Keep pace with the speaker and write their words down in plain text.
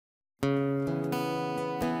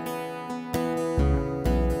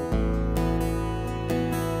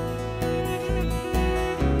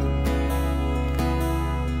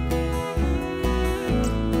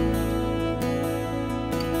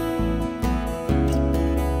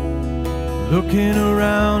looking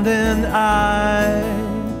around and I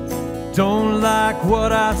don't like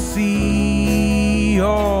what I see,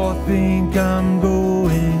 or think I'm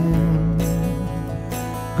going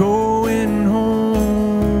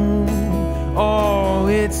home. Oh,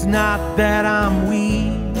 it's not that I'm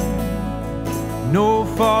weak, no,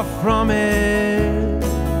 far from it.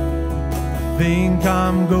 I think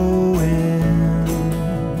I'm going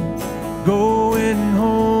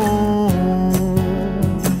home.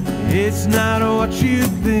 It's not what you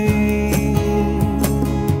think.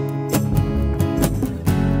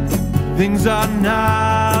 Things are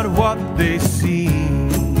not what they seem.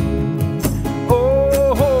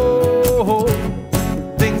 Oh,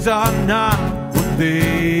 things are not what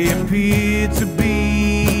they appear to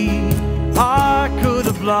be. I could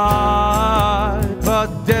have lied, but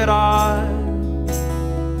did I?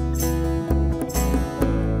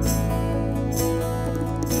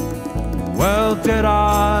 Well, did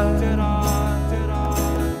I? Did I?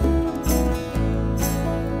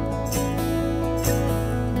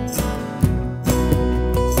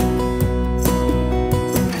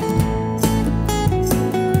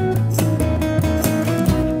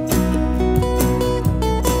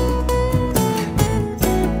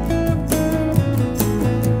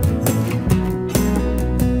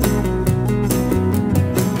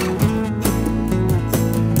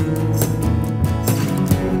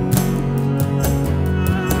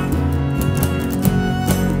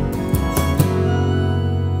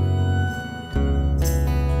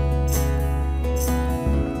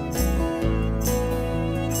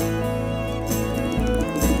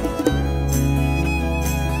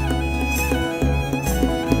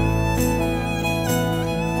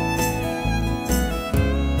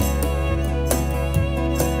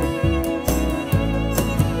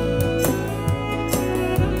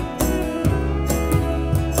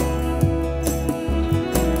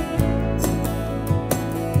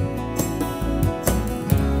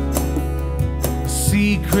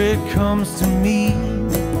 Secret comes to me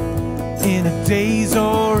in a daze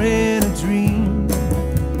or in a dream.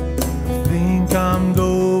 I think I'm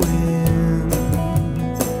going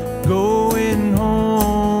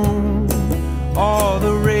home. All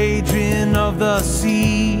the raging of the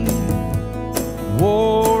sea,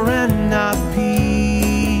 war and not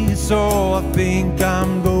peace. So I think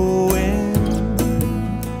I'm going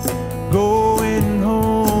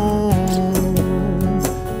home.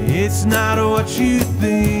 It's not what you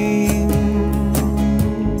think.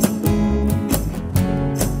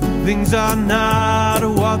 Things are not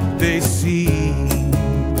what they seem.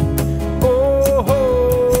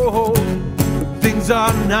 Oh, things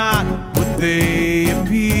are not what they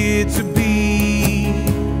appear to be.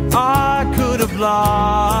 I could have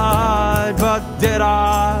lied, but did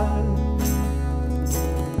I?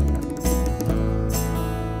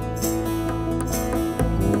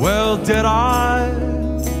 Well, did I?